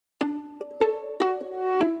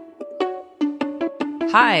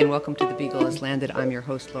Hi, and welcome to The Beagle Has Landed. I'm your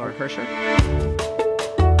host, Laura Hersher.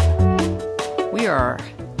 We are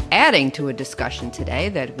adding to a discussion today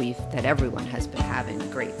that everyone has been having a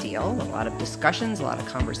great deal. A lot of discussions, a lot of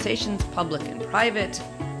conversations, public and private,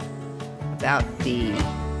 about the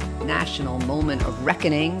national moment of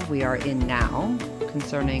reckoning we are in now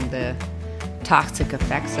concerning the toxic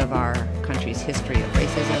effects of our country's history of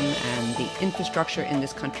racism and the infrastructure in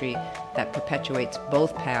this country that perpetuates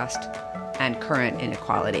both past and current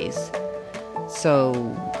inequalities. So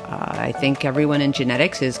I think everyone in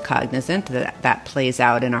genetics is cognizant that that plays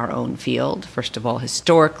out in our own field. First of all,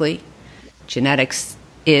 historically, genetics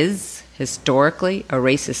is historically a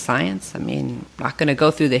racist science. I mean, I'm not going to go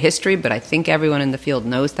through the history, but I think everyone in the field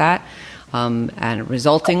knows that. And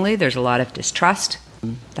resultingly, there's a lot of distrust.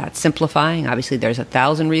 That's simplifying. Obviously, there's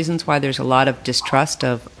 1,000 reasons why there's a lot of distrust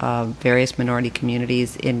of various minority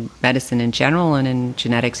communities in medicine in general and in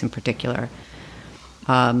genetics in particular.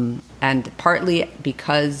 And partly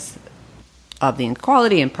because of the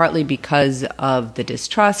inequality and partly because of the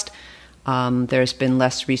distrust, there's been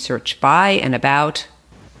less research by and about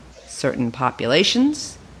certain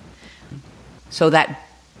populations. So that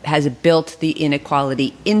has built the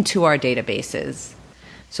inequality into our databases.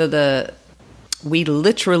 So we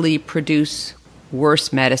literally produce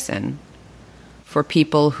worse medicine for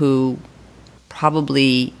people who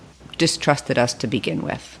probably distrusted us to begin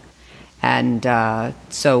with. And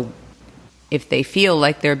so if they feel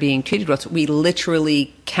like they're being treated well, we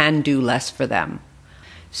literally can do less for them.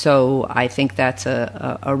 So I think that's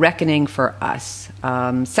a reckoning for us.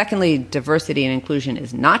 Secondly, diversity and inclusion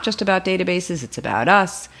is not just about databases, it's about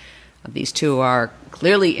us. These two are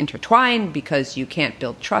clearly intertwined because you can't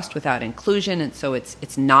build trust without inclusion. And so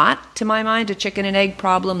it's not, to my mind, a chicken and egg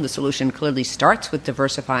problem. The solution clearly starts with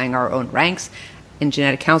diversifying our own ranks in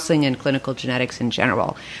genetic counseling and clinical genetics in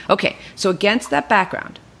general. Okay, so against that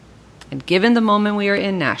background, and given the moment we are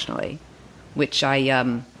in nationally, which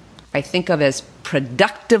I think of as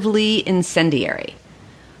productively incendiary,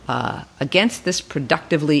 against this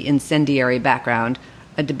productively incendiary background,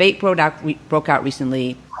 a debate broke out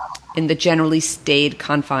recently in the generally staid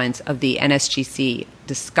confines of the NSGC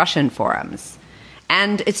discussion forums.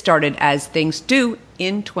 And it started, as things do,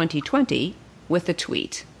 in 2020 with a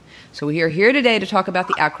tweet. So we are here today to talk about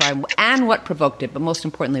the outcry and what provoked it, but most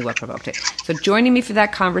importantly, what provoked it. So joining me for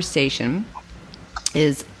that conversation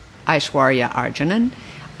is Aishwarya Arjunan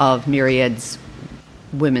of Myriad's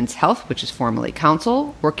Women's Health, which is formerly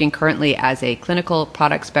Counsel, working currently as a clinical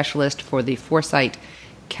product specialist for the Foresight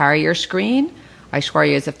Carrier Screen.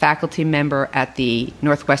 Aishwarya is a faculty member at the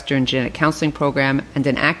Northwestern Genetic Counseling Program and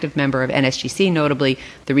an active member of NSGC, notably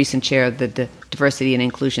the recent chair of the Diversity and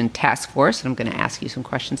Inclusion Task Force. And I'm going to ask you some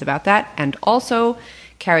questions about that. And also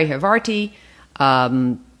Carrie Haverty,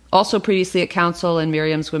 also previously at Counsel in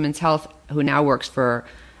Myriad's Women's Health, who now works for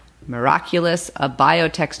Miraculous, a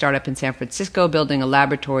biotech startup in San Francisco, building a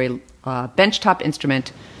laboratory benchtop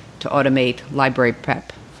instrument to automate library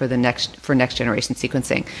prep for next generation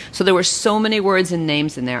sequencing. So there were so many words and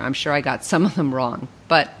names in there. I'm sure I got some of them wrong,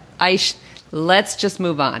 but let's just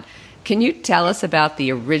move on. Can you tell us about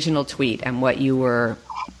the original tweet and what you were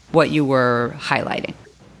highlighting?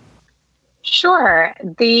 Sure.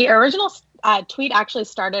 The original tweet actually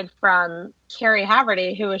started from Carrie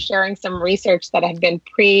Haverty, who was sharing some research that had been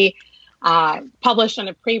published on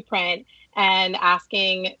a preprint and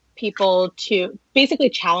asking people to basically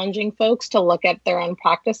challenging folks to look at their own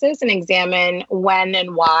practices and examine when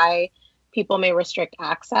and why people may restrict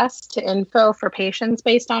access to info for patients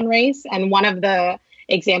based on race. And one of the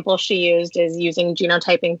examples she used is using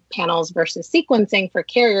genotyping panels versus sequencing for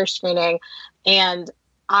carrier screening. And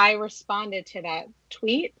I responded to that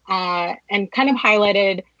tweet and kind of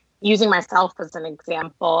highlighted, using myself as an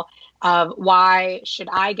example, of why should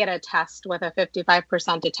I get a test with a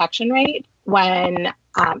 55% detection rate when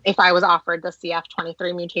if I was offered the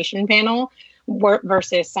CF23 mutation panel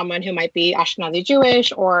versus someone who might be Ashkenazi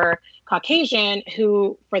Jewish or Caucasian,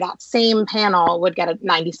 who for that same panel would get a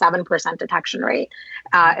 97% detection rate,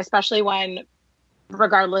 especially when,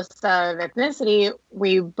 regardless of ethnicity,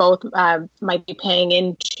 we both might be paying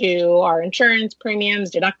into our insurance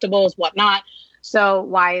premiums, deductibles, whatnot. So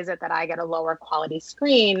why is it that I get a lower quality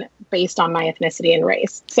screen based on my ethnicity and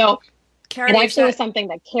race? So Carrie, it actually was something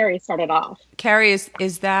that Carrie started off. Carrie,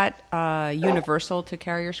 is that universal to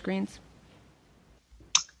carrier screens?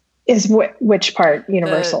 Is which part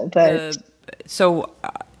universal? So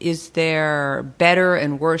is there better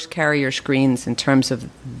and worse carrier screens in terms of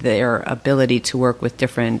their ability to work with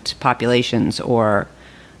different populations or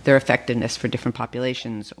their effectiveness for different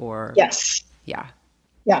populations? Or Yes. Yeah.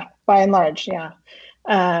 Yeah, by and large, yeah.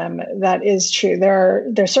 That is true.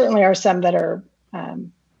 There certainly are some that are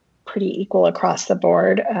pretty equal across the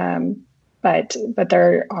board, but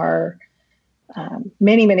there are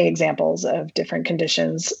many examples of different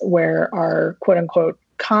conditions where our quote unquote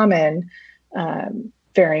common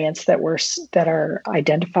variants that are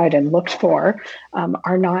identified and looked for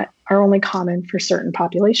are only common for certain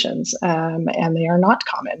populations, and they are not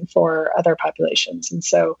common for other populations. And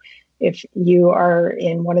so if you are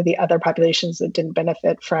in one of the other populations that didn't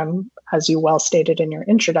benefit from, as you well stated in your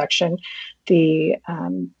introduction, the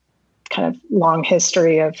kind of long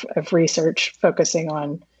history of research focusing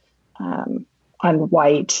on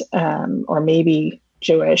white or maybe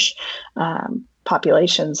Jewish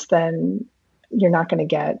populations, then you're not going to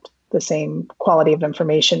get the same quality of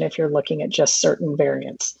information if you're looking at just certain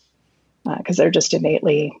variants, because they're just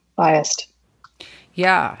innately biased.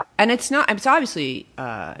 Yeah, and it's obviously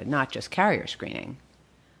not just carrier screening.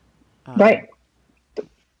 Right.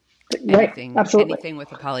 Absolutely. Anything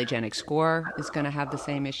with a polygenic score is going to have the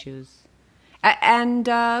same issues, and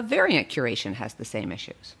variant curation has the same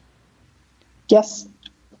issues. Yes.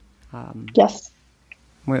 Yes.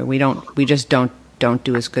 We just don't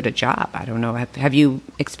do as good a job. I don't know. Have you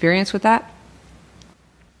experience with that?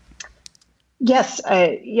 Yes.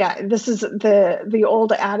 Yeah. This is the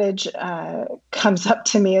old adage comes up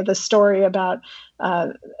to me, the story about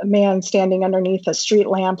a man standing underneath a street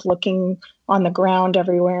lamp looking on the ground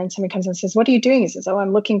everywhere. And somebody comes and says, "What are you doing?" He says, "Oh,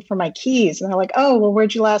 I'm looking for my keys." And they're like, "Oh, well,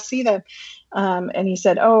 where'd you last see them?" And he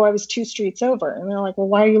said, "Oh, I was 2 streets over." And they're like, "Well,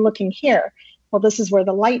 why are you looking here?" "Well, this is where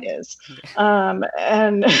the light is."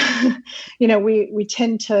 And, we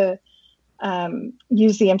tend to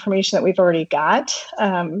use the information that we've already got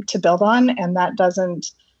to build on. And that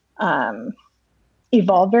doesn't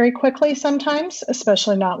evolve very quickly sometimes,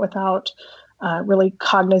 especially not without really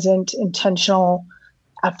cognizant, intentional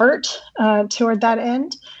effort toward that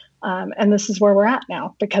end. And this is where we're at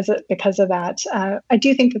now because of that. I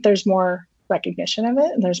do think that there's more recognition of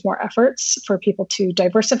it and there's more efforts for people to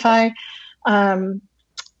diversify the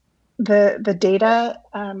data.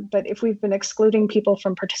 But if we've been excluding people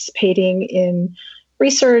from participating in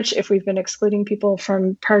research, if we've been excluding people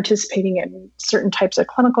from participating in certain types of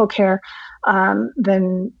clinical care,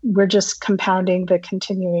 then we're just compounding the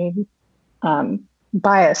continuing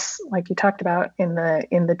bias, like you talked about in the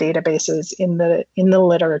databases, in the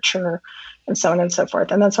literature, and so on and so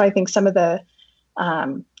forth. And that's why I think some of the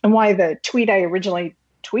and why the tweet I originally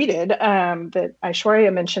tweeted that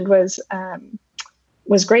Aishwarya mentioned was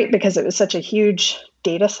great, because it was such a huge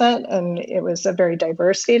data set and it was a very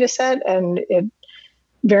diverse data set, and it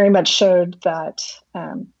very much showed that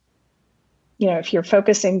if you're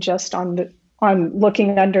focusing just on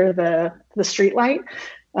looking under the street light,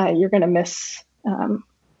 you're going to miss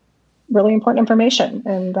really important information,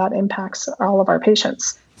 and that impacts all of our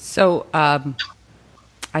patients. So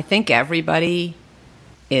I think everybody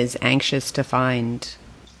is anxious to find,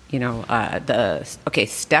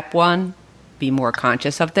 step one, be more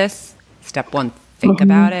conscious of this. Step one, think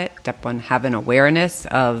about it. Step one, have an awareness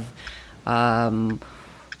of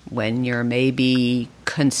when you're maybe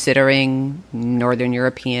considering Northern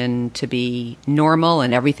European to be normal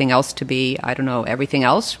and everything else to be, everything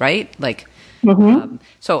else, right?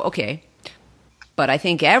 But I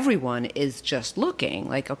think everyone is just looking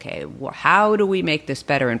like, okay, how do we make this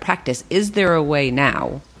better in practice? Is there a way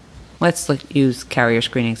now? Let's use carrier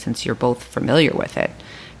screening since you're both familiar with it.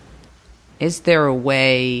 Is there a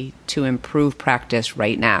way to improve practice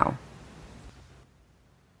right now?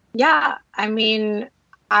 Yeah,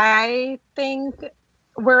 I think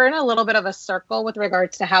we're in a little bit of a circle with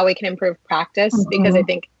regards to how we can improve practice, because I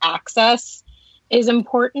think access is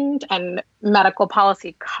important and medical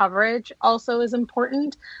policy coverage also is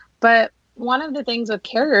important. But one of the things with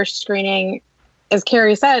carrier screening, as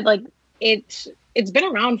Carrie said, it's been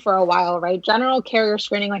around for a while, right? General carrier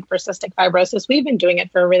screening, like for cystic fibrosis, we've been doing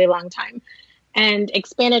it for a really long time. And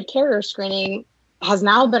expanded carrier screening has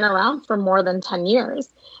now been around for more than 10 years.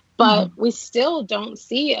 But we still don't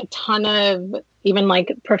see a ton of even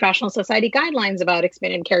professional society guidelines about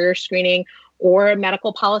expanded carrier screening or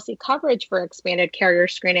medical policy coverage for expanded carrier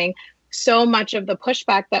screening. So much of the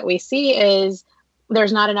pushback that we see is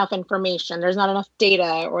there's not enough information, there's not enough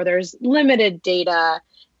data, or there's limited data.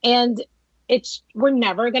 And we're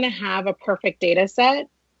never going to have a perfect data set.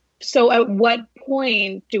 So at what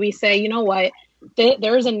point do we say, you know what,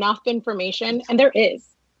 there is enough information? And there is.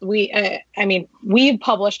 We've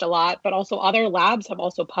published a lot, but also other labs have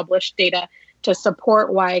also published data to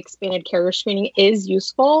support why expanded carrier screening is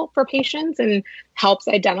useful for patients and helps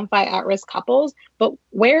identify at-risk couples. But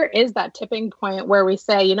where is that tipping point where we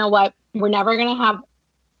say, you know what, we're never going to have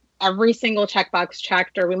every single checkbox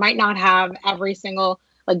checked, or we might not have every single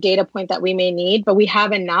like data point that we may need, but we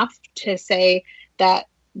have enough to say that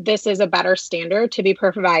this is a better standard to be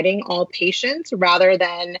providing all patients rather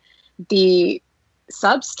than the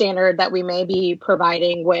substandard that we may be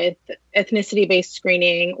providing with ethnicity-based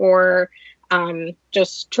screening or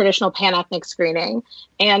just traditional pan-ethnic screening.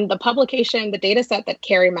 And the publication, the data set that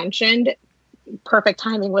Carrie mentioned, perfect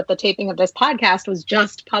timing with the taping of this podcast, was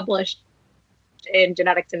just published in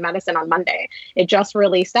Genetics in Medicine on Monday. It just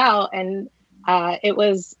released out, and it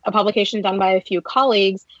was a publication done by a few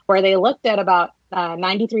colleagues where they looked at about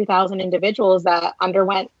 93,000 individuals that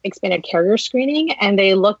underwent expanded carrier screening, and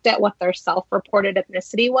they looked at what their self-reported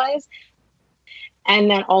ethnicity was,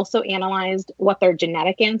 and then also analyzed what their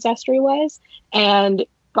genetic ancestry was. And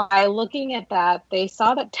by looking at that, they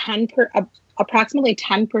saw that approximately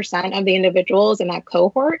 10% of the individuals in that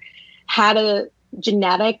cohort had a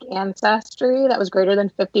genetic ancestry that was greater than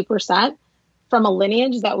 50% from a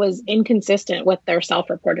lineage that was inconsistent with their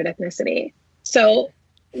self-reported ethnicity. So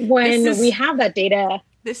when we have that data,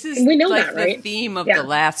 we know like that, right? The theme of the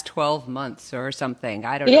last 12 months or something.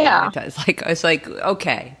 I don't know. Yeah. It's like,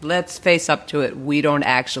 okay, let's face up to it. We don't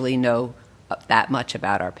actually know that much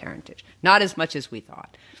about our parentage. Not as much as we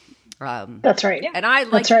thought. That's right. And I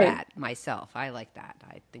like that myself. I like that.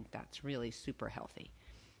 I think that's really super healthy.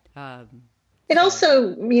 It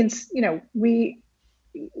also means,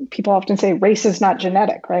 people often say race is not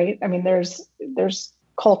genetic, right? I mean, there's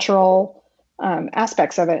cultural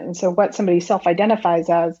aspects of it. And so what somebody self-identifies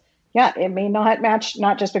as, it may not match,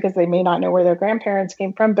 not just because they may not know where their grandparents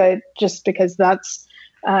came from, but just because that's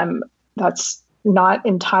not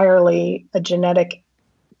entirely a genetic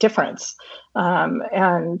difference. And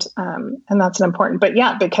that's an important, but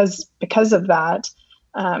because of that,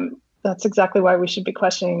 that's exactly why we should be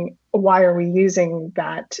questioning, why are we using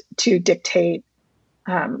that to dictate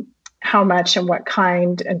how much and what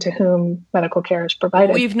kind and to whom medical care is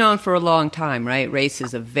provided? We've known for a long time, right? Race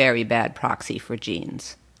is a very bad proxy for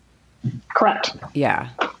genes. Correct. Yeah.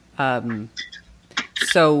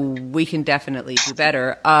 So we can definitely do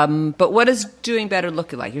better. But what does doing better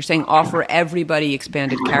look like? You're saying offer everybody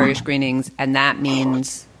expanded carrier screenings, and that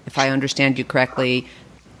means, if I understand you correctly,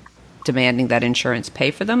 demanding that insurance pay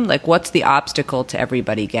for them? Like, what's the obstacle to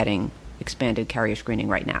everybody getting expanded carrier screening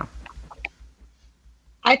right now?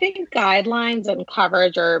 I think guidelines and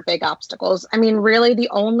coverage are big obstacles. I mean, really, the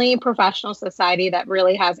only professional society that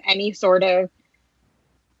really has any sort of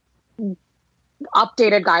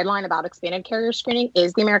updated guideline about expanded carrier screening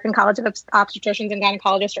is the American College of Obstetricians and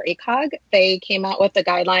Gynecologists, or ACOG. They came out with a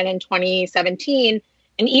guideline in 2017,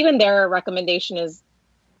 and even their recommendation is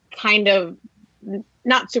kind of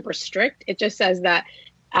not super strict. It just says that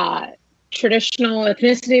traditional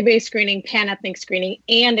ethnicity-based screening, pan-ethnic screening,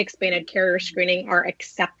 and expanded carrier screening are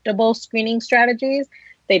acceptable screening strategies.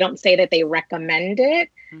 They don't say that they recommend it.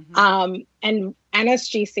 Mm-hmm. And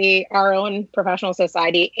NSGC, our own professional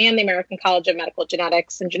society, and the American College of Medical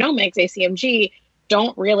Genetics and Genomics, ACMG,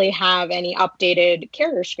 don't really have any updated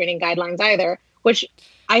carrier screening guidelines either, which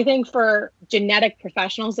I think for genetic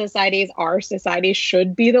professional societies, our society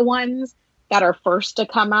should be the ones that are first to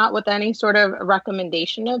come out with any sort of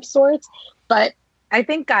recommendation of sorts. But I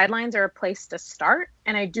think guidelines are a place to start.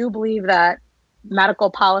 And I do believe that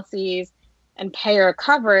medical policies and payer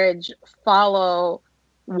coverage follow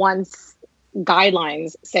once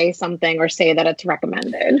guidelines say something or say that it's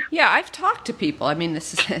recommended. Yeah, I've talked to people. I mean,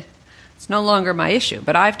 it's no longer my issue,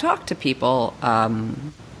 but I've talked to people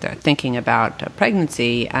that are thinking about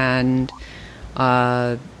pregnancy, and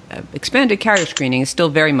expanded carrier screening is still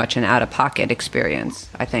very much an out-of-pocket experience,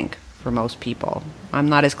 I think, for most people. I'm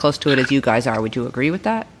not as close to it as you guys are. Would you agree with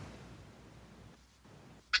that?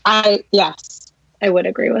 Yes, I would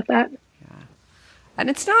agree with that. Yeah. And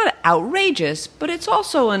it's not outrageous, but it's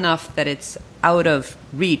also enough that it's out of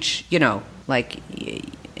reach, like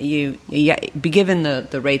you be given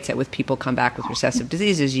the rates that with people come back with recessive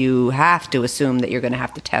diseases, you have to assume that you're going to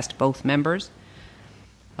have to test both members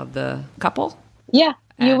of the couple. Yeah.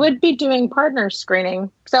 You would be doing partner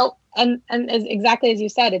screening. So, and exactly as you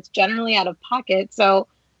said, it's generally out of pocket. So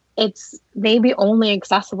it's maybe only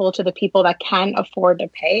accessible to the people that can afford to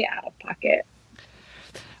pay out of pocket.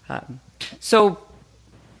 So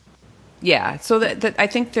that I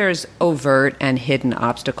think there's overt and hidden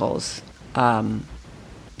obstacles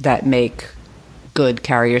that make good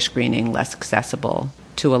carrier screening less accessible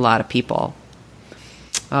to a lot of people.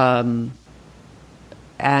 And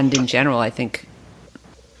in general, I think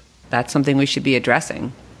that's something we should be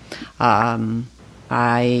addressing. I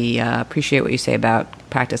appreciate what you say about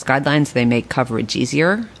practice guidelines. They make coverage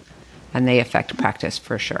easier, and they affect practice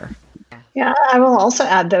for sure. Yeah, I will also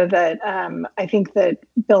add, though, that I think that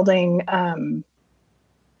building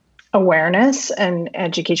awareness and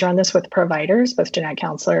education on this with providers, both genetic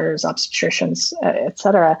counselors, obstetricians, et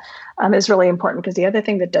cetera, is really important, because the other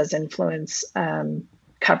thing that does influence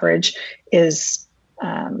coverage is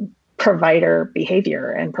provider behavior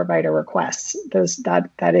and provider requests.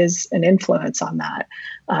 That is an influence on that.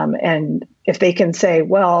 And if they can say,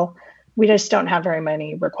 well, we just don't have very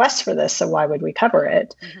many requests for this, so why would we cover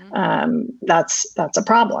it? Mm-hmm. That's a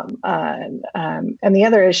problem. And the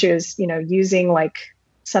other issue is, using like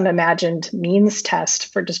some imagined means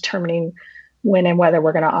test for determining when and whether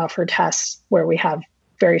we're going to offer tests where we have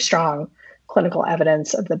very strong clinical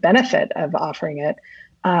evidence of the benefit of offering it,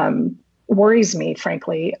 worries me,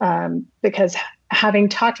 frankly, because having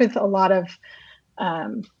talked with a lot of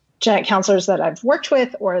genetic counselors that I've worked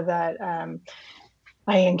with, or that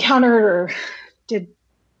I encountered or did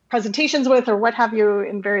presentations with, or what have you,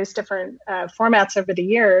 in various different formats over the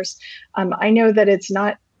years, I know that it's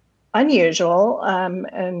not unusual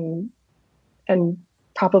and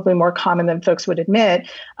probably more common than folks would admit,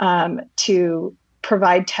 to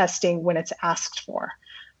provide testing when it's asked for.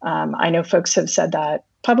 I know folks have said that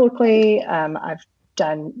publicly. I've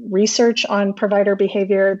done research on provider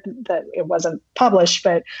behavior that it wasn't published,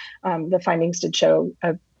 but the findings did show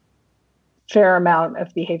a fair amount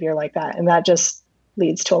of behavior like that. And that just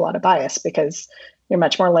leads to a lot of bias, because you're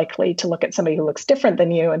much more likely to look at somebody who looks different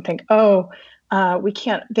than you and think,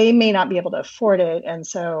 they may not be able to afford it, and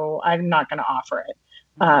so I'm not going to offer it,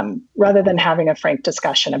 rather than having a frank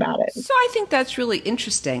discussion about it. So I think that's really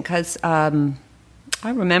interesting, because I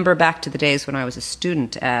remember back to the days when I was a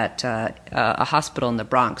student at a hospital in the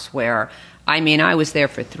Bronx, where, I was there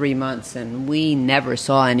for 3 months, and we never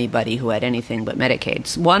saw anybody who had anything but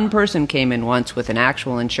Medicaid. One person came in once with an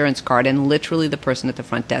actual insurance card, and literally the person at the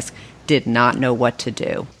front desk did not know what to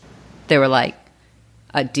do. They were like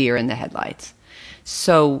a deer in the headlights.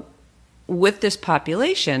 So with this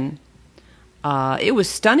population, it was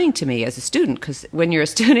stunning to me as a student, because when you're a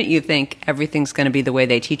student, you think everything's going to be the way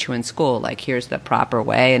they teach you in school, like here's the proper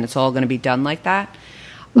way, and it's all going to be done like that.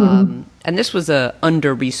 Mm-hmm. And this was a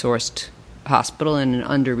under-resourced hospital in an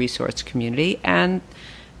under-resourced community, and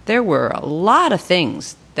there were a lot of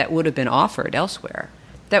things that would have been offered elsewhere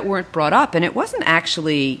that weren't brought up. And it wasn't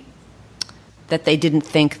actually that they didn't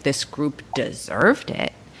think this group deserved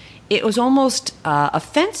it. It was almost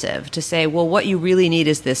offensive to say, well, what you really need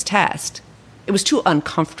is this test. It was too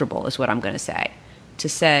uncomfortable, is what I'm going to say. To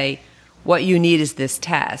say, what you need is this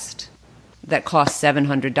test that costs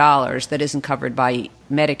 $700 that isn't covered by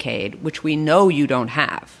Medicaid, which we know you don't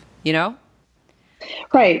have,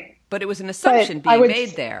 Right. But it was an assumption being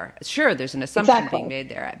made there. Sure, there's an assumption being made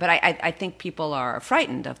there. But I think people are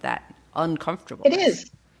frightened of that uncomfortableness. It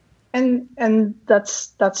is. And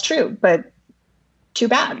that's true. But too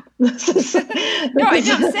bad. No, I'm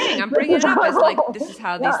not saying. I'm bringing it up as like, this is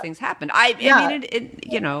how these things happen. I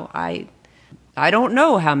don't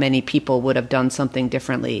know how many people would have done something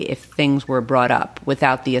differently if things were brought up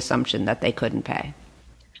without the assumption that they couldn't pay.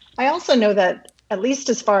 I also know that, at least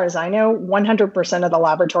as far as I know, 100% of the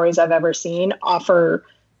laboratories I've ever seen offer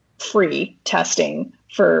free testing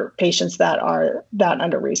for patients that are that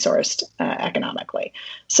under-resourced economically.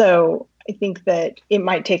 So I think that it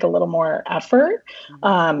might take a little more effort,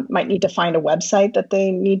 might need to find a website that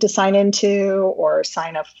they need to sign into, or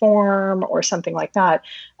sign a form or something like that.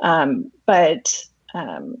 But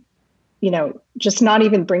just not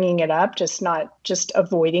even bringing it up, just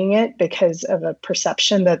avoiding it because of a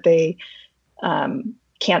perception that they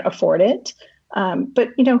can't afford it. But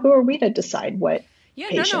who are we to decide what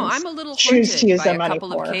patients I'm a little choose to use by their money a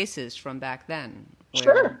couple for? Of cases from back then.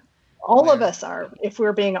 Sure. All of us are, if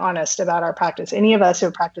we're being honest about our practice. Any of us who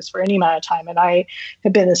have practiced for any amount of time, and I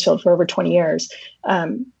have been in this field for over 20 years,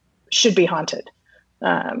 should be haunted.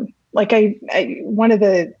 One of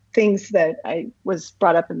the things that I was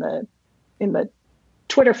brought up in the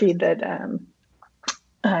Twitter feed that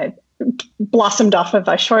blossomed off of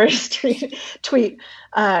Aishwarya's tweet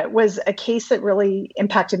was a case that really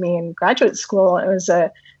impacted me in graduate school. It was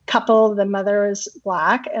a couple. The mother is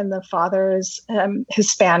Black and the father is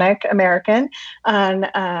Hispanic American, and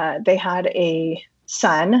they had a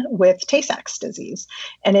son with Tay-Sachs disease,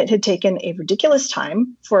 and it had taken a ridiculous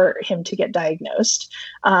time for him to get diagnosed.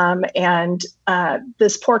 And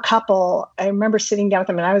this poor couple, I remember sitting down with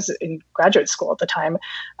them, and I was in graduate school at the time.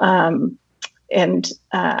 And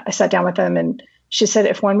I sat down with them, and she said,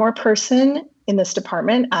 if one more person in this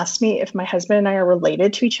department asks me if my husband and I are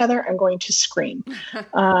related to each other, I'm going to scream.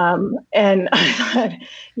 And I thought,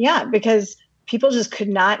 yeah, because people just could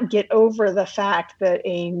not get over the fact that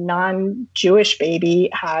a non-Jewish baby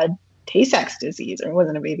had Tay-Sachs disease, or it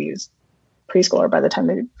wasn't a baby, he was preschooler by the time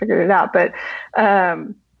they figured it out. But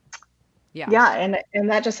yeah, and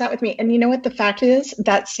that just sat with me. And you know what the fact is?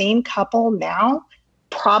 That same couple now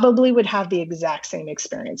probably would have the exact same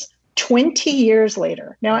experience 20 years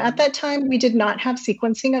later. Now, at that time, we did not have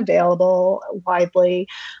sequencing available widely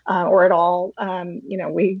or at all.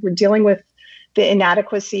 We were dealing with the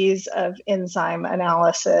inadequacies of enzyme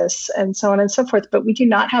analysis and so on and so forth, but we do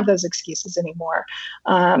not have those excuses anymore.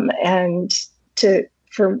 And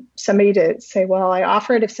for somebody to say, well, I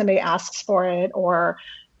offer it if somebody asks for it, or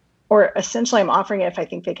essentially I'm offering it if I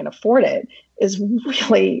think they can afford it, is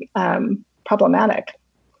really problematic.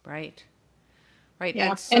 Right. Right.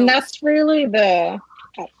 Yeah. And that's really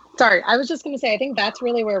sorry, I was just going to say, I think that's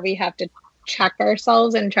really where we have to check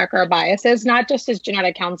ourselves and check our biases, not just as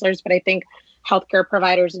genetic counselors, but I think healthcare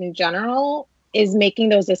providers in general, is making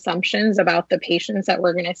those assumptions about the patients that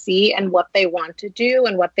we're going to see and what they want to do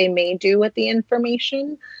and what they may do with the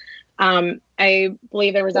information. I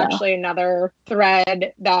believe there was actually another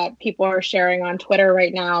thread that people are sharing on Twitter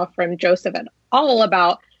right now from Joseph et al.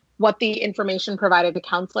 About what the information provided to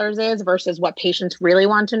counselors is versus what patients really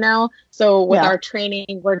want to know. So with our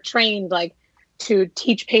training, we're trained to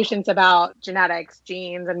teach patients about genetics,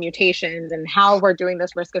 genes, and mutations and how we're doing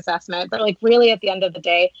this risk assessment. But really at the end of the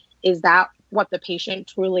day, is that what the patient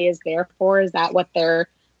truly is there for? Is that what they're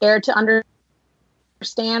there to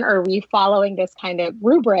understand? Or are we following this kind of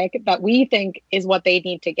rubric that we think is what they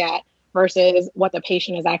need to get versus what the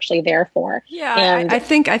patient is actually there for? Yeah, and I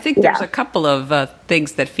think there's a couple of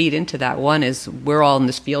things that feed into that. One is we're all in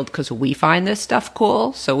this field because we find this stuff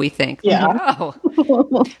cool. So we think, but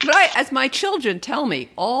as my children tell me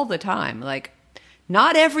all the time,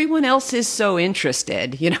 not everyone else is so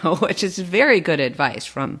interested, which is very good advice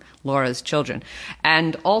from Laura's children.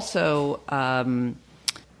 And also,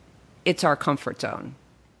 it's our comfort zone,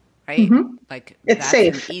 right? Mm-hmm. It's that's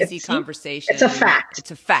safe. An easy conversation. It's a fact.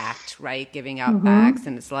 It's a fact, right? Giving out facts.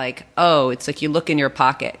 And it's it's like you look in your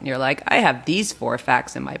pocket and you're like, I have these 4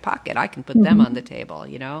 facts in my pocket. I can put them on the table,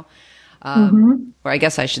 Or I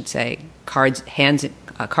guess I should say cards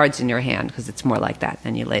in your hand, because it's more like that.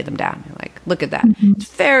 Then you lay them down. You're like, look at that.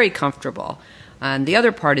 It's very comfortable. And the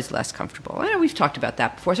other part is less comfortable. I know we've talked about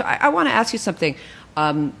that before. So I want to ask you something.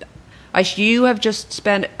 You have just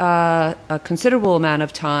spent a considerable amount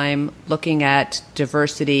of time looking at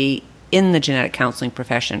diversity in the genetic counseling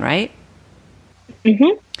profession, right?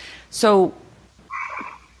 Mm-hmm. So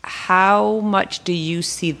how much do you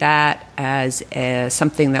see that as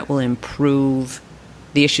something that will improve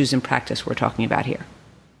the issues in practice we're talking about here?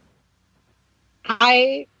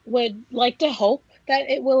 I would like to hope that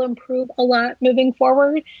it will improve a lot moving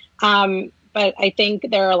forward. But I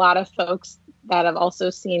think there are a lot of folks that have also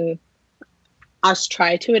seen us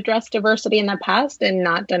try to address diversity in the past and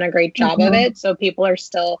not done a great job of it. So people are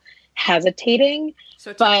still hesitating.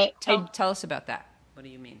 So tell us about that. What do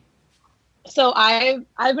you mean? So I've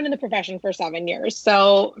been in the profession for 7 years.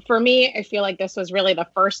 So for me, I feel like this was really the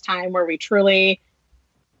first time where we truly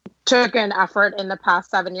took an effort in the past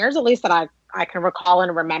 7 years, at least that I can recall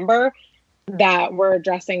and remember, that we're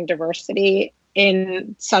addressing diversity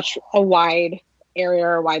in such a wide area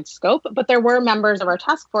or wide scope. But there were members of our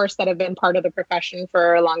task force that have been part of the profession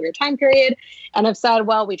for a longer time period and have said,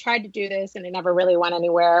 well, we tried to do this and it never really went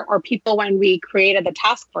anywhere. Or people, when we created the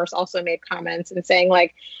task force, also made comments and saying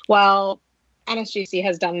well, NSGC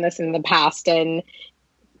has done this in the past and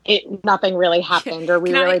nothing really happened, or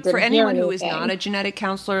we really didn't. For anyone who is not a genetic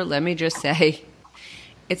counselor, let me just say,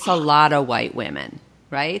 it's a lot of white women,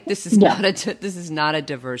 right? This is not a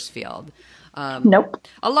diverse field. Nope.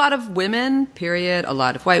 A lot of women, period. A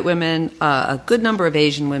lot of white women, a good number of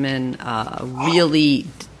Asian women, really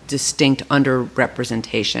distinct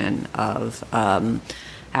underrepresentation of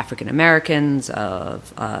African Americans,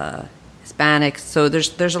 of Hispanics. So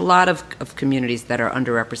there's a lot of communities that are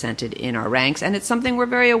underrepresented in our ranks, and it's something we're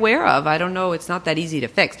very aware of. I don't know, it's not that easy to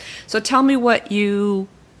fix. So tell me what you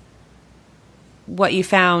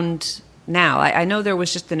found now. I know there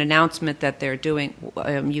was just an announcement that they're doing.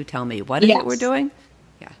 You tell me, what is it we're doing?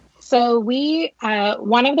 Yeah. So we,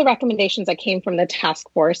 one of the recommendations that came from the task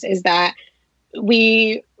force is that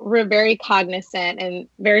we were very cognizant and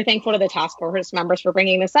very thankful to the task force members for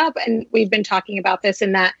bringing this up. And we've been talking about this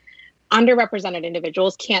in that underrepresented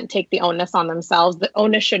individuals can't take the onus on themselves. The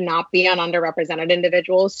onus should not be on underrepresented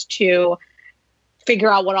individuals to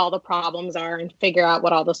figure out what all the problems are and figure out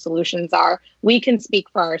what all the solutions are. We can speak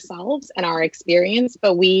for ourselves and our experience,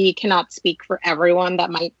 but we cannot speak for everyone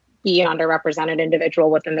that might be an underrepresented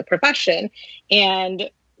individual within the profession. And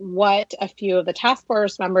what a few of the task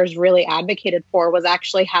force members really advocated for was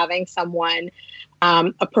actually having someone,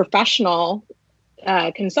 a professional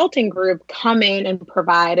consulting group, come in and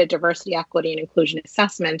provide a diversity, equity, and inclusion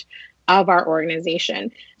assessment of our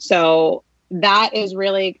organization. So that is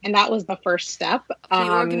really, and that was the first step.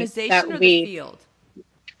 The organization or the field?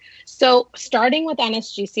 So starting with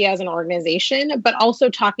NSGC as an organization, but also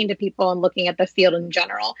talking to people and looking at the field in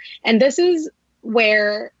general. And this is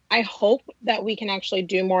where I hope that we can actually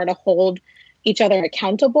do more to hold each other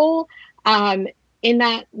accountable, in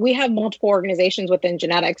that we have multiple organizations within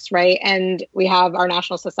genetics, right? And we have our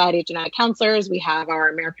National Society of Genetic Counselors, we have our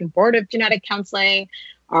American Board of Genetic Counseling,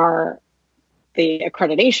 the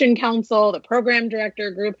Accreditation Council, the Program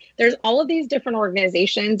Director Group. There's all of these different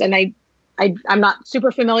organizations, and I'm not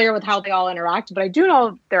super familiar with how they all interact, but I do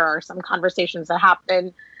know there are some conversations that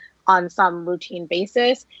happen on some routine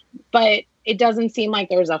basis. But it doesn't seem like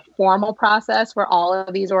there's a formal process where all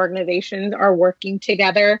of these organizations are working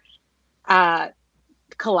together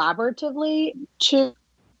collaboratively to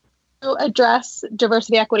address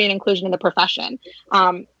diversity, equity, and inclusion in the profession.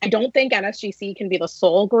 I don't think NSGC can be the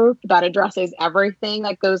sole group that addresses everything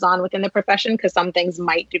that goes on within the profession, because some things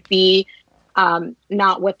might be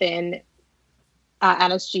not within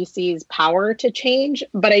NSGC's power to change.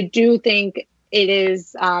 But I do think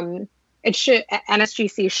NSGC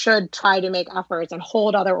should try to make efforts and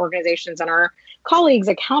hold other organizations and our colleagues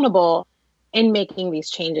accountable in making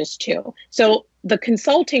these changes too. So the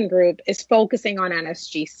consulting group is focusing on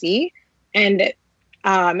NSGC and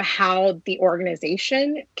how the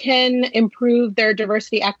organization can improve their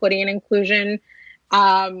diversity, equity, and inclusion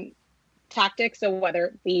tactics. So whether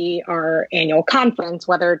it be our annual conference,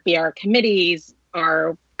 whether it be our committees,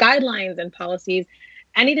 our guidelines and policies,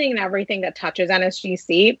 anything and everything that touches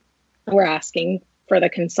NSGC, we're asking for the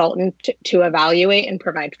consultant to evaluate and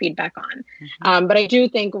provide feedback on. Mm-hmm. But I do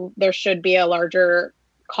think there should be a larger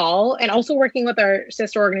call, and also working with our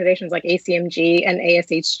sister organizations like ACMG and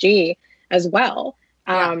ASHG as well,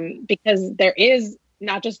 because there is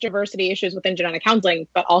not just diversity issues within genetic counseling,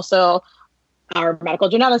 but also our medical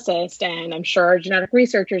geneticists, and I'm sure genetic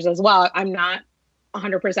researchers as well. I'm not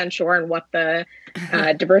 100% sure on what the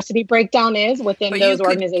diversity breakdown is within those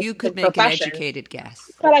organizations. You could make an educated guess.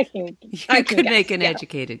 But I can make an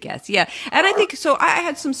educated guess. Yeah. And I think, so I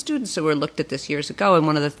had some students who were looked at this years ago, and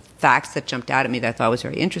one of the facts that jumped out at me that I thought was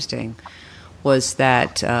very interesting was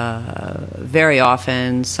that very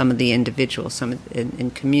often some of the individuals,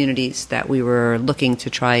 in communities that we were looking to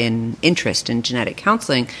try and interest in genetic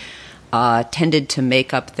counseling, tended to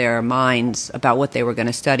make up their minds about what they were going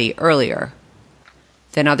to study earlier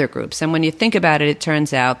than other groups. And when you think about it, it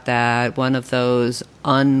turns out that one of those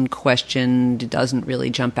unquestioned, doesn't really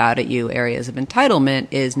jump out at you areas of entitlement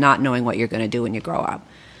is not knowing what you're going to do when you grow up.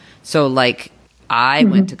 So like I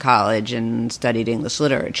went to college and studied English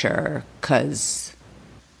literature because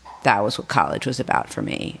that was what college was about for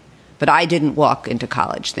me. But I didn't walk into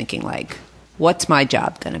college thinking like, what's my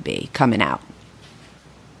job going to be coming out?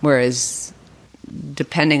 Whereas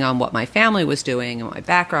depending on what my family was doing and what my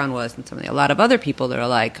background was, and a lot of other people that are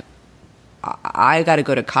like, I got to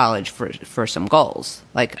go to college for some goals.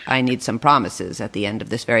 Like I need some promises at the end of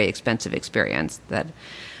this very expensive experience. That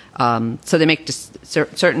so they make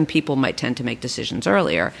certain people might tend to make decisions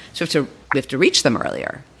earlier. So we have to reach them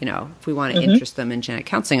earlier. If we want to interest them in genetic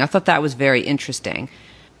counseling. I thought that was very interesting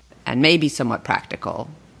and maybe somewhat practical.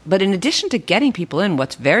 But in addition to getting people in,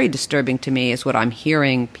 what's very disturbing to me is what I'm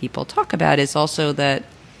hearing people talk about is also that,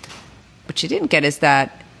 what you didn't get is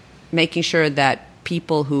that making sure that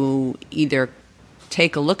people who either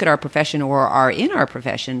take a look at our profession or are in our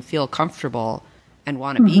profession feel comfortable and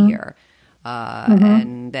want to be here,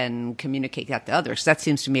 and then communicate that to others. That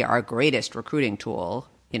seems to me our greatest recruiting tool,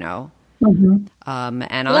 And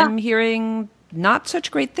I'm hearing not such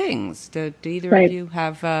great things. Do either of you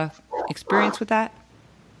have experience with that?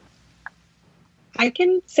 I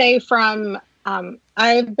can say from,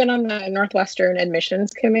 I've been on the Northwestern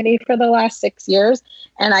admissions committee for the last 6 years,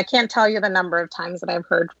 and I can't tell you the number of times that I've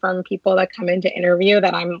heard from people that come in to interview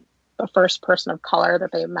that I'm the first person of color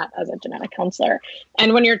that they've met as a genetic counselor.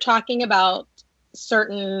 And when you're talking about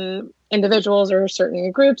certain individuals or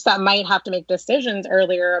certain groups that might have to make decisions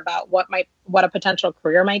earlier about what a potential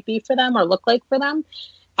career might be for them or look like for them,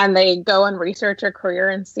 and they go and research a career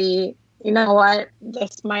and see, you know what,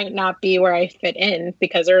 this might not be where I fit in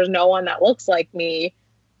because there's no one that looks like me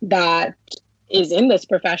that is in this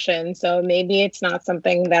profession. So maybe it's not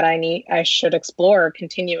something that I should explore or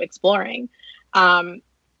continue exploring.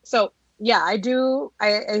 So yeah,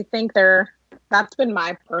 I think that's been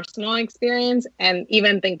my personal experience. And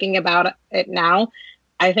even thinking about it now,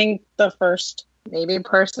 I think the first maybe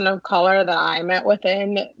person of color that I met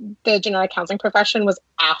within the genetic counseling profession was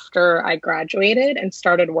after I graduated and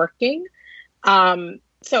started working. And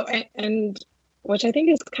which I think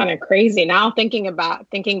is kind of crazy now thinking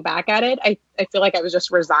back at it. I feel like I was just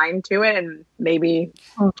resigned to it and maybe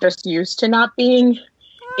just used to not being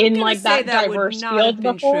in like that diverse would not field have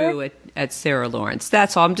been before. true at Sarah Lawrence.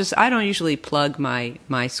 That's all. I don't usually plug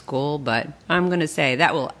my school, but I'm going to say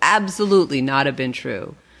that will absolutely not have been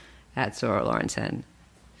true at Sarah Lawrence.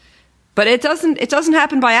 But it doesn't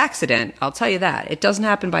happen by accident. I'll tell you that. It doesn't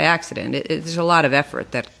happen by accident. There's a lot of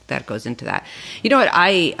effort that goes into that. You know what?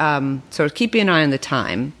 I sort of keeping an eye on the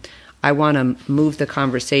time. I want to move the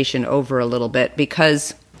conversation over a little bit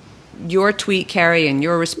because your tweet, Carrie, and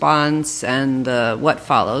your response and what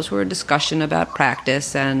follows were a discussion about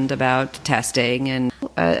practice and about testing. And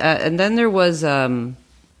then there was a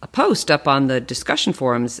post up on the discussion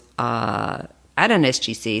forums at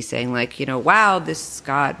NSGC saying like, wow, this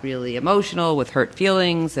got really emotional with hurt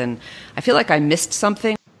feelings. And I feel like I missed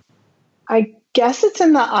something. I guess it's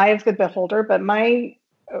in the eye of the beholder, but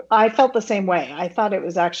I felt the same way. I thought it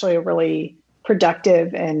was actually a really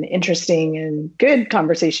productive and interesting and good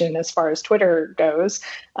conversation as far as Twitter goes.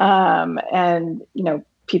 And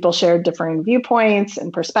people shared differing viewpoints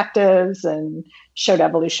and perspectives and showed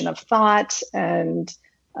evolution of thought. And,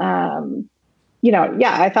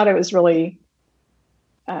 I thought it was really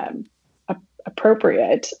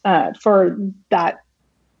appropriate for that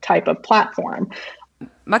type of platform. I'm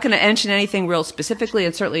not going to mention anything real specifically,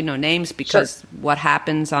 and certainly no names, because what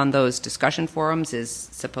happens on those discussion forums is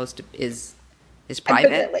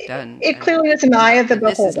private. It clearly is an eye of the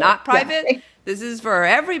beholder. This is not private. Yeah. This is for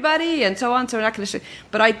everybody, and so on. So we're not going to.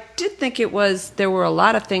 But I did think there were a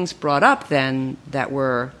lot of things brought up then that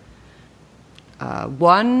were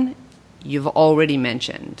one you've already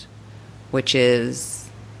mentioned, which is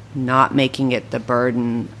not making it the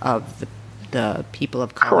burden of the people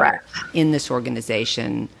of color in this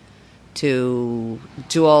organization to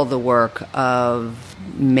do all the work of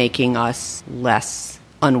making us less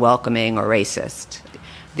unwelcoming or racist.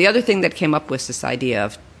 The other thing that came up was this idea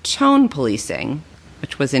of tone policing,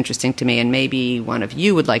 which was interesting to me, and maybe one of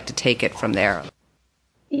you would like to take it from there.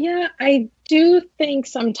 Yeah, I do think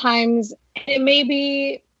sometimes it may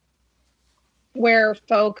be where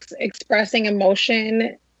folks expressing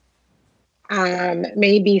emotion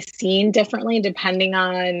may be seen differently depending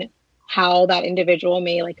on how that individual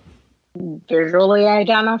may visually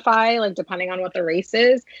identify, depending on what the race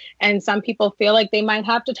is. And some people feel like they might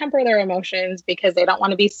have to temper their emotions because they don't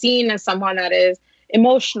want to be seen as someone that is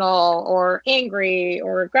emotional or angry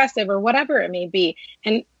or aggressive or whatever it may be.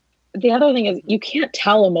 And the other thing is you can't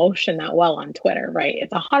tell emotion that well on Twitter, right?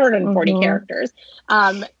 It's 140 characters.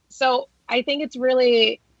 So I think it's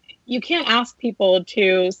really, you can't ask people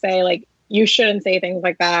to say you shouldn't say things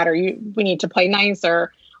like that, or we need to play nice,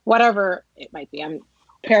 or whatever it might be. I'm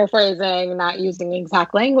paraphrasing, not using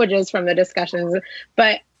exact languages from the discussions,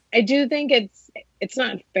 but I do think it's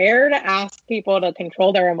not fair to ask people to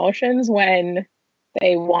control their emotions when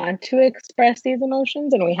they want to express these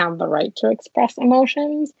emotions, and we have the right to express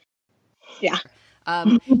emotions. Yeah.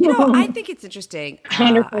 I think it's interesting.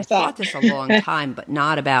 100%. I thought this a long time, but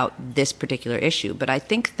not about this particular issue. But I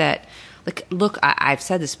think that, look, I've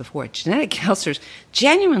said this before. Genetic counselors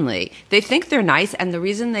genuinely, they think they're nice, and the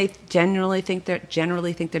reason they generally think they're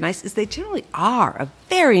nice is they generally are a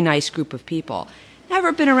very nice group of people.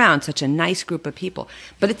 Never been around such a nice group of people,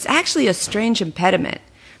 but it's actually a strange impediment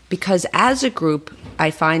because as a group,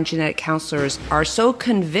 I find genetic counselors are so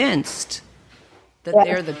convinced that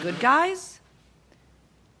they're the good guys.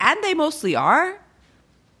 And they mostly are,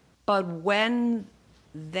 but when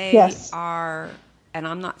they are, and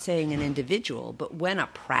I'm not saying an individual, but when a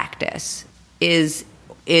practice is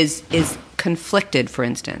conflicted, for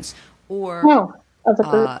instance, or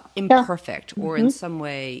imperfect, or in some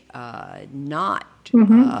way not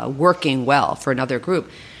working well for another group,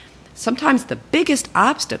 sometimes the biggest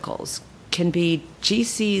obstacles can be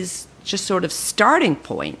GC's just sort of starting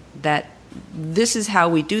point that this is how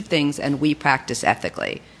we do things and we practice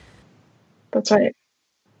ethically. That's right.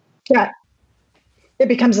 Yeah. It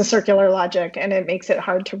becomes a circular logic, and it makes it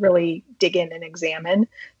hard to really dig in and examine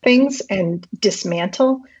things and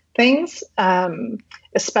dismantle things,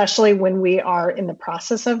 especially when we are in the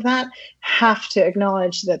process of that, have to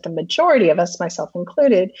acknowledge that the majority of us, myself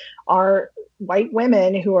included, are white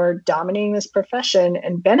women who are dominating this profession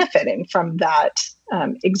and benefiting from that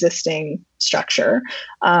existing structure.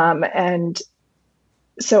 And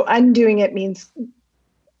so undoing it means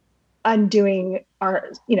undoing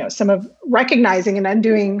some of recognizing and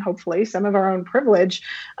undoing, hopefully, some of our own privilege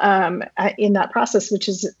in that process, which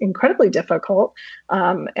is incredibly difficult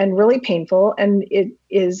and really painful. And it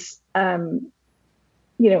is,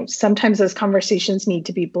 sometimes those conversations need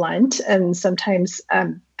to be blunt, and sometimes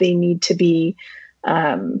they need to be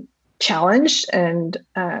challenged, and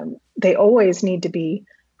they always need to be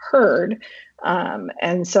heard.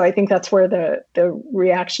 And so I think that's where the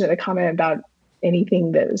reaction to the comment about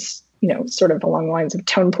anything that is, sort of along the lines of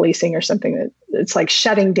tone policing or something, that it's like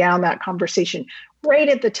shutting down that conversation right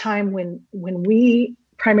at the time when we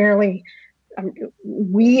primarily,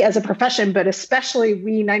 we as a profession, but especially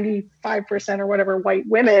we 95% or whatever white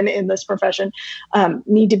women in this profession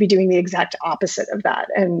need to be doing the exact opposite of that,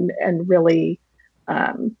 and really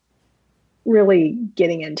really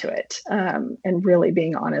getting into it, and really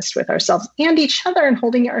being honest with ourselves and each other, and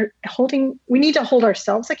we need to hold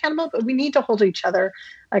ourselves accountable, but we need to hold each other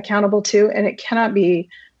accountable too. And it cannot be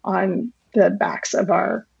on the backs of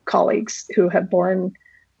our colleagues who have borne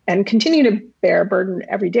and continue to bear a burden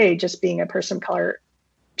every day, just being a person of color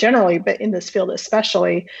generally, but in this field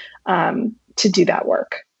especially, to do that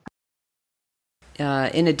work.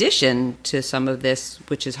 In addition to some of this,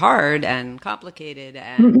 which is hard and complicated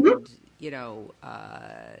and,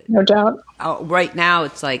 no doubt. Right now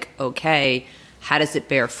it's like, okay, how does it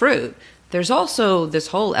bear fruit? There's also this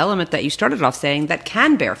whole element that you started off saying that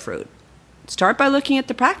can bear fruit. Start by looking at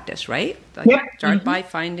the practice, right? Start by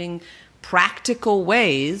finding practical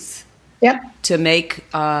ways to make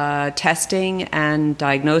testing and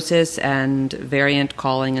diagnosis and variant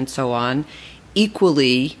calling and so on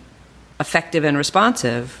equally effective and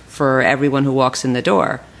responsive for everyone who walks in the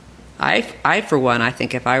door. I for one, I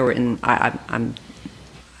think if I were in, I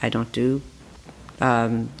don't do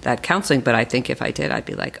that counseling, but I think if I did, I'd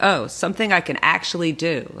be like, oh, something I can actually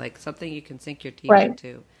do, like something you can sink your teeth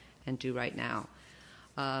into and do right now.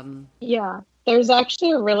 There's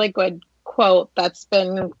actually a really good quote that's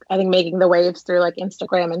been, I think, making the waves through like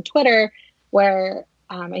Instagram and Twitter, where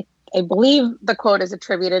I believe the quote is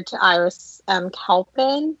attributed to Iris M.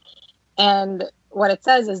 Kelpin. And what it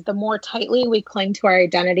says is, the more tightly we cling to our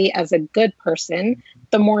identity as a good person,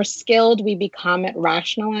 the more skilled we become at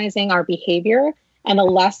rationalizing our behavior, and the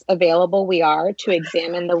less available we are to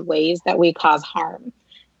examine the ways that we cause harm.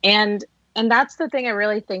 And that's the thing I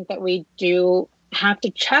really think that we do have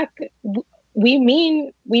to check. We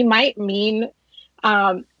might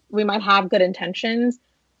have good intentions,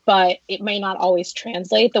 but it may not always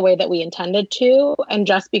translate the way that we intended to. And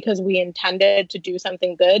just because we intended to do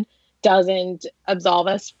something good doesn't absolve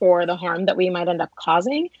us for the harm that we might end up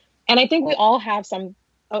causing. And I think we all have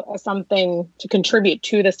something to contribute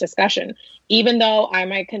to this discussion. Even though I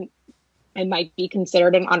might be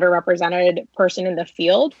considered an underrepresented person in the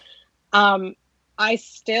field, I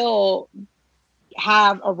still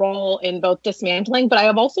have a role in both dismantling, but I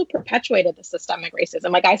have also perpetuated the systemic racism.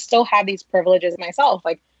 Like, I still have these privileges myself,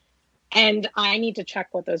 and I need to check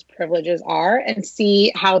what those privileges are and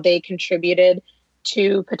see how they contributed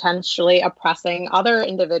to potentially oppressing other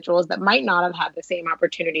individuals that might not have had the same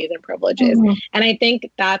opportunities and privileges. Mm-hmm. And I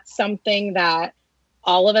think that's something that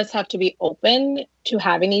all of us have to be open to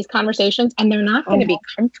having these conversations, and they're not going to be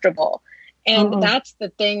comfortable. And that's the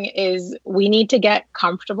thing, is we need to get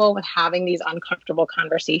comfortable with having these uncomfortable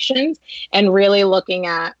conversations and really looking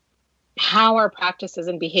at how our practices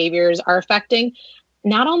and behaviors are affecting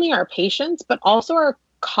not only our patients, but also our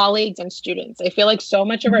colleagues and students. I feel like so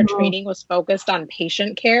much of our training was focused on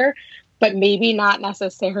patient care, but maybe not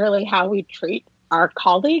necessarily how we treat our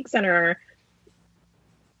colleagues and our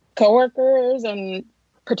coworkers and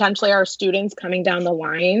potentially our students coming down the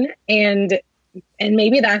line. And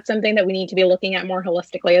maybe that's something that we need to be looking at more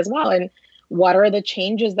holistically as well. And what are the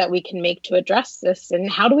changes that we can make to address this?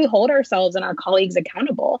 And how do we hold ourselves and our colleagues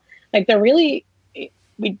accountable? Like,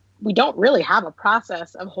 we don't really have a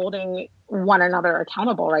process of holding one another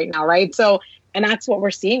accountable right now, right? So, and that's what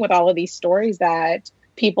we're seeing with all of these stories that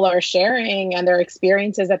people are sharing and their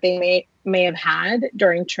experiences that they may have had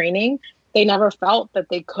during training. They never felt that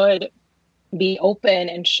they could be open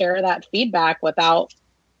and share that feedback without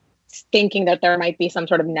thinking that there might be some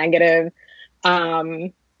sort of negative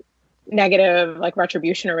like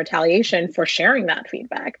retribution or retaliation for sharing that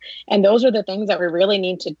feedback. And those are the things that we really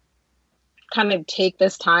need to kind of take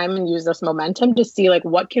this time and use this momentum to see, like,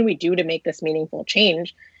 what can we do to make this meaningful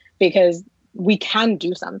change? Because we can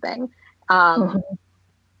do something.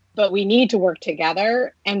 But we need to work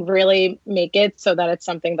together and really make it so that it's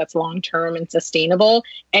something that's long-term and sustainable,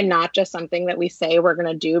 and not just something that we say we're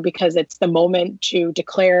going to do because it's the moment to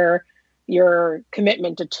declare your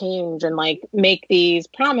commitment to change and like make these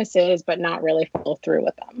promises, but not really follow through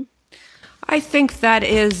with them. I think that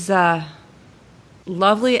is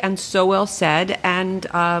lovely and so well said. And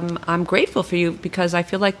I'm grateful for you because I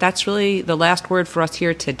feel like that's really the last word for us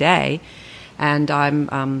here today. And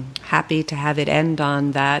I'm happy to have it end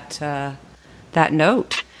on that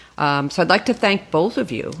note. So I'd like to thank both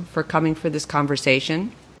of you for coming for this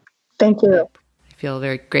conversation. Thank you. I feel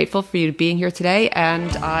very grateful for you being here today,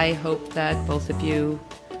 and I hope that both of you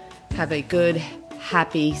have a good,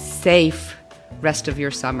 happy, safe rest of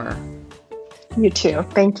your summer. You too.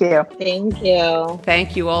 Thank you. Thank you.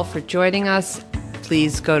 Thank you all for joining us.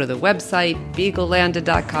 Please go to the website,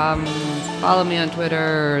 beaglelanded.com, follow me on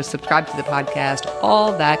Twitter, subscribe to the podcast,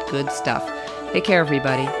 all that good stuff. Take care,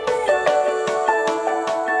 everybody.